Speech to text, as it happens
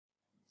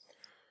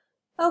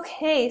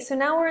Okay, so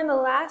now we're in the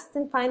last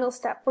and final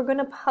step. We're going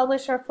to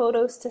publish our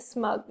photos to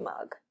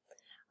Smugmug.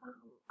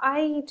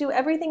 I do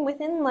everything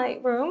within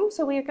Lightroom,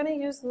 so we're going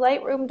to use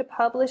Lightroom to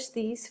publish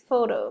these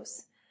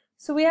photos.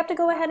 So we have to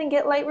go ahead and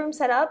get Lightroom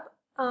set up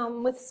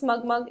with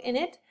Smugmug in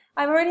it.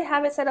 I already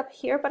have it set up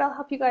here, but I'll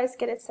help you guys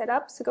get it set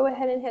up. So go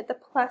ahead and hit the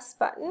plus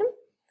button.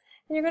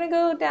 And you're going to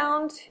go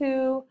down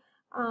to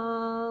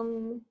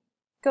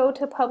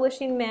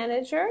Publishing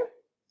Manager.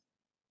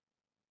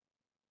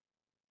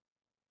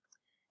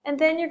 And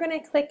then you're going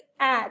to click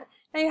Add.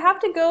 Now you have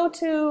to go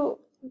to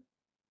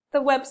the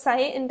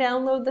website and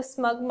download the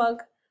Smugmug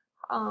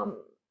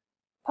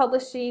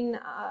publishing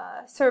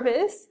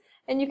service,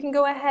 and you can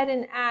go ahead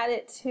and add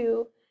it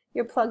to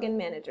your plugin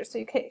manager. So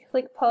you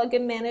click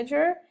Plugin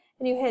Manager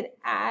and you hit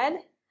Add,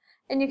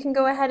 and you can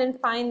go ahead and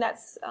find that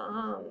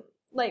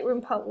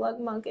Lightroom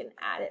Smugmug and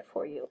add it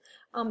for you.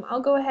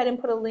 I'll go ahead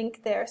and put a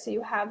link there so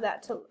you have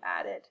that to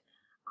add it.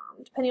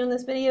 Depending on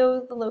this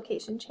video, the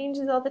location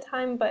changes all the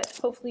time, but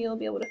hopefully you'll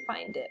be able to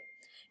find it.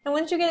 And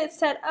once you get it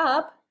set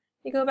up,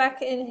 you go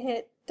back and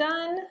hit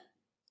Done,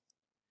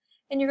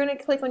 and you're going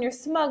to click on your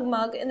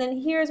Smugmug, and then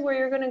here's where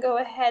you're going to go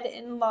ahead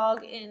and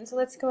log in. So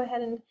let's go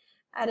ahead and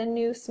add a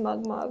new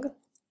Smugmug.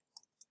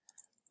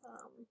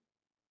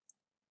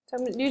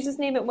 So you just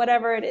name it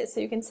whatever it is. So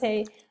you can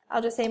say,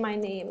 I'll just say my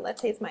name.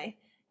 Let's say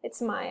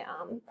it's my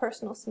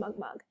personal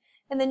Smugmug.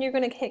 And then you're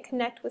going to hit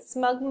Connect with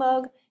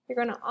Smugmug. You're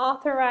going to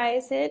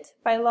authorize it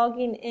by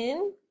logging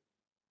in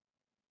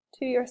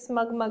to your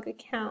Smugmug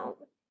account.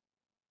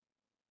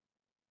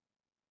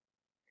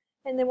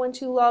 And then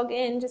once you log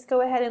in, just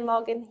go ahead and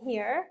log in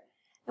here.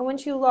 And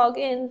once you log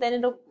in, then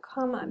it'll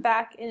come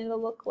back and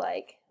it'll look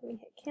like, let me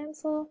hit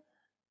cancel,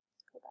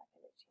 go back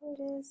into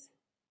changes,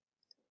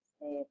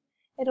 save.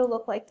 It'll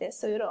look like this,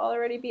 so it'll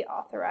already be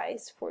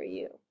authorized for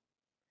you.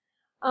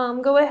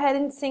 Go ahead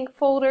and sync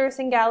folders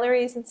and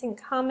galleries and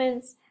sync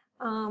comments.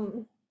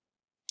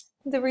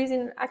 The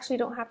reason, actually you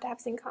don't have to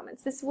have sync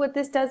comments. What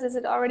this does is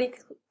it already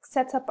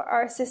sets up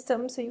our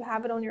system so you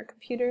have it on your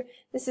computer.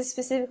 This is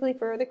specifically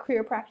for the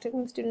career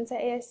practicum students at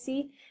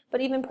ASC,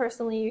 but even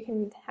personally you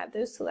can have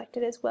those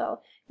selected as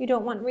well. You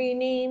don't want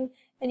rename,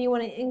 and you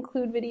want to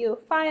include video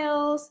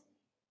files,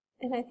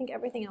 and I think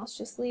everything else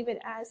just leave it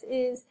as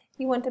is.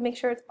 You want to make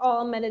sure it's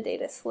all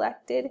metadata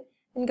selected,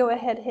 and go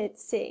ahead and hit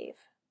save.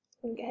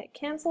 And go ahead and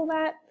cancel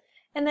that.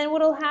 And then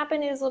what will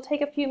happen is it'll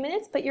take a few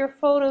minutes, but your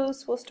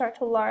photos will start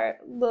to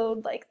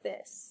load like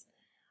this.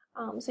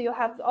 So you'll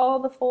have all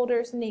the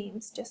folders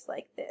names just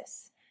like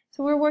this.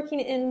 So we're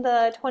working in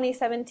the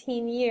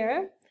 2017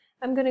 year.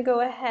 I'm going to go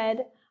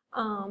ahead,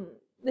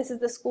 this is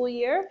the school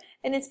year,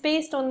 and it's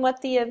based on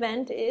what the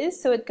event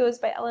is. So it goes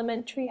by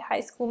elementary,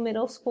 high school,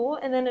 middle school,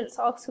 and then it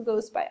also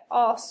goes by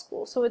all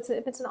school. So if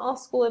it's an all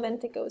school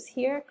event, it goes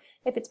here.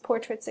 If it's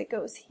portraits, it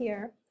goes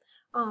here.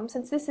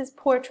 Since this is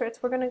portraits,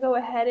 we're going to go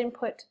ahead and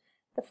put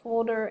the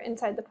folder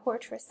inside the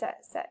portrait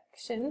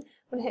section. I'm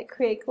going to hit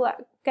create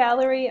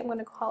gallery. I'm going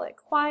to call it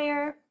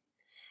choir.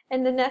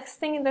 And the next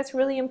thing that's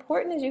really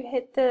important is you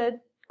hit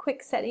the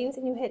quick settings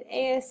and you hit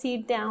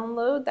ASC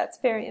download. That's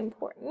very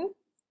important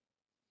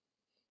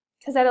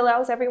because that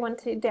allows everyone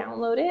to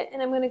download it.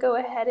 And I'm going to go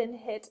ahead and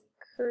hit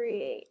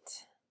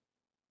create.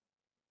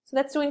 So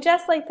that's doing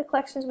just like the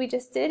collections we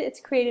just did. It's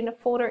creating a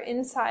folder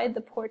inside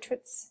the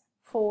portraits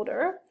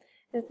folder.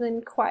 And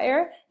then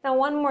choir. Now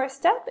one more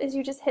step is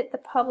you just hit the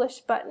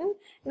publish button,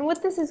 and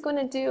what this is going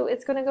to do,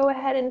 it's going to go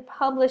ahead and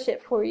publish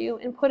it for you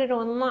and put it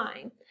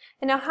online.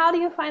 And now how do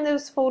you find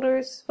those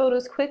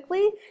photos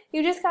quickly?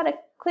 You just got to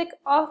click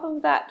off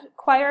of that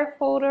choir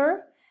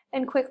folder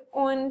and click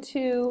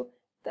onto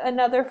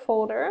another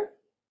folder,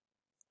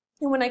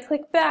 and when I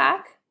click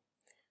back,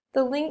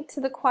 the link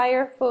to the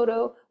choir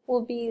photo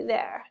will be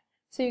there.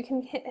 So you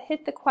can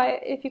hit the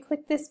choir. If you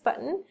click this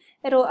button,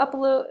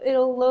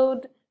 it'll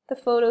load the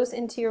photos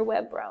into your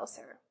web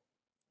browser.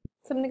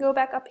 So I'm going to go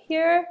back up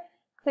here,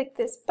 click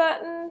this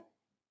button,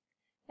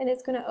 and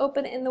it's going to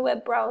open in the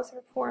web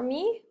browser for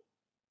me.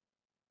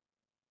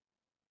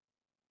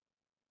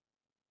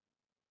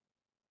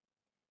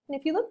 And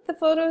if you look, the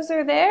photos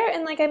are there,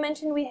 and like I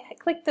mentioned, we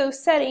click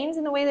those settings,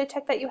 and the way to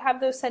check that you have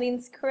those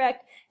settings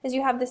correct is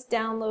you have this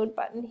download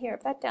button here.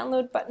 If that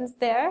download button's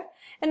there,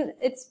 and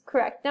it's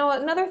correct. Now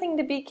another thing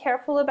to be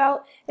careful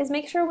about is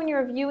make sure when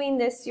you're viewing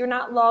this, you're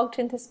not logged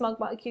into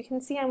Smugmug. You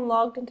can see I'm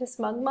logged into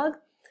Smugmug.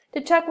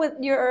 To check with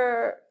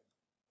your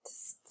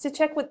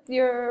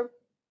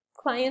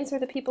clients or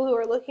the people who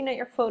are looking at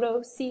your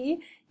photo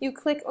see, you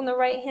click on the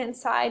right hand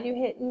side, you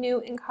hit new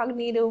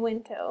incognito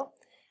window.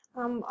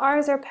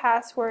 Ours are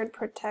password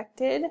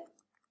protected.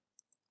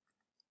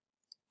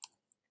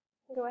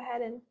 Go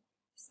ahead and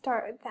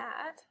start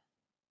that.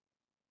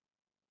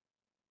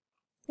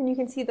 And you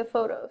can see the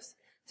photos.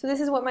 So this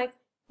is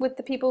what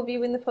the people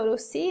viewing the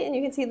photos see, and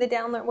you can see the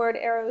download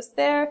arrows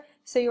there.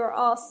 So you're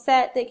all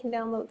set. They can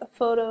download the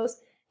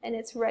photos and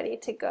it's ready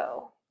to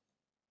go.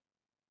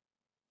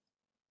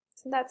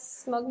 So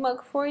that's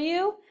Smugmug for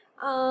you.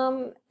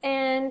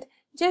 And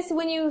just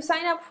when you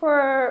sign up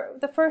for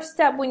the first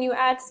step, when you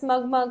add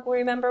Smugmug,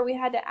 remember we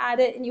had to add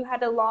it and you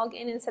had to log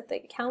in and set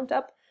the account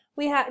up.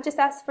 Just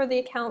ask for the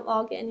account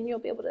login and you'll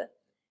be able to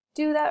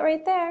do that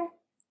right there.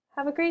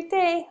 Have a great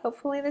day.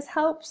 Hopefully this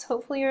helps.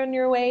 Hopefully you're on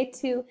your way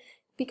to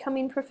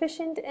becoming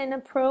proficient and a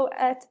pro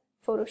at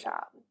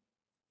Photoshop.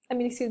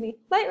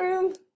 Lightroom.